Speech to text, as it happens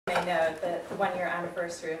know that the one-year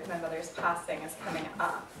anniversary of my mother's passing is coming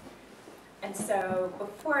up. And so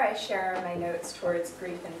before I share my notes towards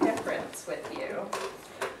grief and difference with you,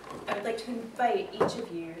 I would like to invite each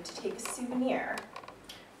of you to take a souvenir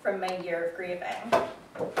from my year of grieving.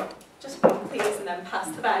 Just one, please, and then pass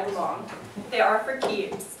the bag along. They are for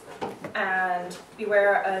keeps, and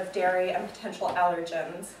beware of dairy and potential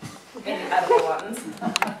allergens in the edible ones.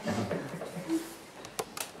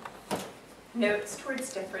 Notes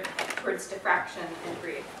towards diffraction and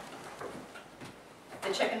grief.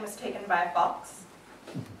 The chicken was taken by a fox,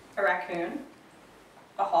 a raccoon,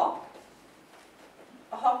 a hawk.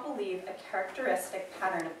 A hawk will leave a characteristic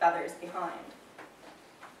pattern of feathers behind.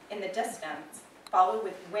 In the distance, follow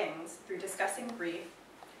with wings through discussing grief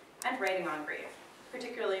and writing on grief,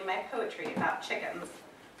 particularly my poetry about chickens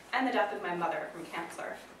and the death of my mother from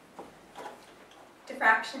cancer.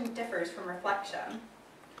 Diffraction differs from reflection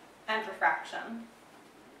and refraction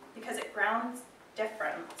because it grounds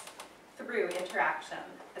difference through interaction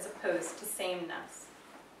as opposed to sameness.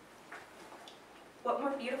 What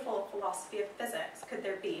more beautiful philosophy of physics could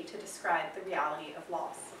there be to describe the reality of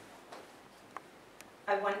loss?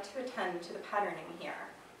 I want to attend to the patterning here,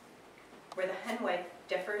 where the henwife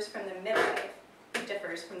differs from the midwife, who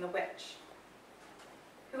differs from the witch.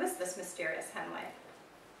 Who is this mysterious henwife?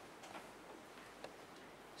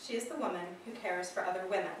 She is the woman who cares for other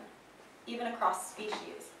women, even across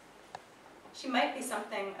species. She might be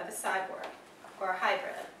something of a cyborg or a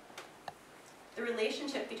hybrid. The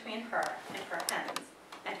relationship between her and her hens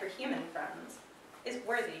and her human friends is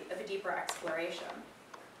worthy of a deeper exploration.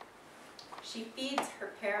 She feeds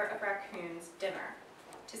her pair of raccoons dinner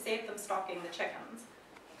to save them stalking the chickens.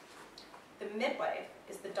 The midwife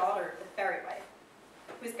is the daughter of the fairy wife,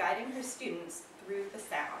 who is guiding her students through the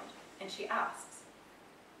sound, and she asks,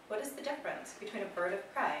 what is the difference between a bird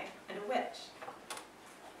of prey and a witch?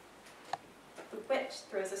 The witch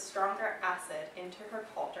throws a stronger acid into her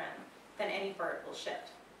cauldron than any bird will shit.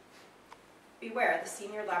 Beware the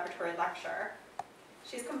senior laboratory lecturer.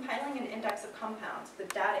 She's compiling an index of compounds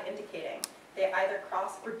with data indicating they either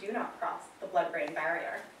cross or do not cross the blood-brain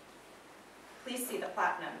barrier. Please see the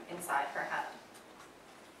platinum inside her head.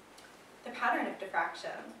 The pattern of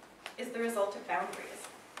diffraction is the result of boundaries.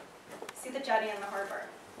 See the jetty in the harbor.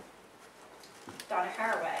 Donna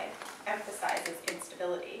Haraway emphasizes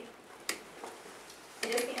instability.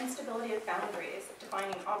 It is the instability of boundaries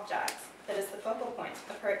defining objects that is the focal point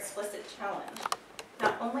of her explicit challenge,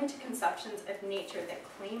 not only to conceptions of nature that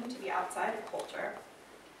claim to be outside of culture,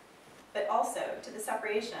 but also to the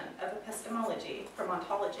separation of epistemology from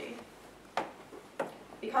ontology.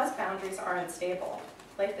 Because boundaries are unstable,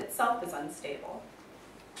 life itself is unstable.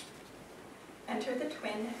 Enter the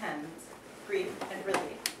twin hens, grief and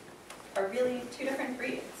relief, are really two different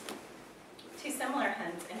breeds. Two similar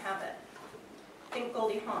hens inhabit. Think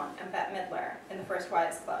Goldie Hawn and Bette Midler in the First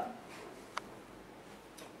Wives Club.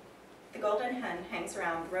 The golden hen hangs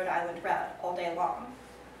around Rhode Island Red all day long.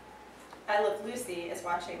 I Love Lucy is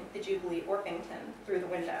watching the Jubilee Orpington through the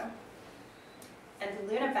window. And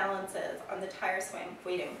Luna balances on the tire swing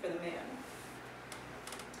waiting for the moon.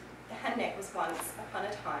 The hen knit was once upon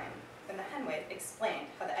a time when the henwife explained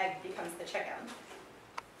how the egg becomes the chicken.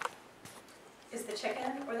 Is the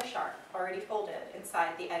chicken or the shark already folded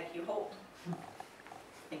inside the egg you hold?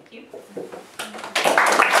 Thank you.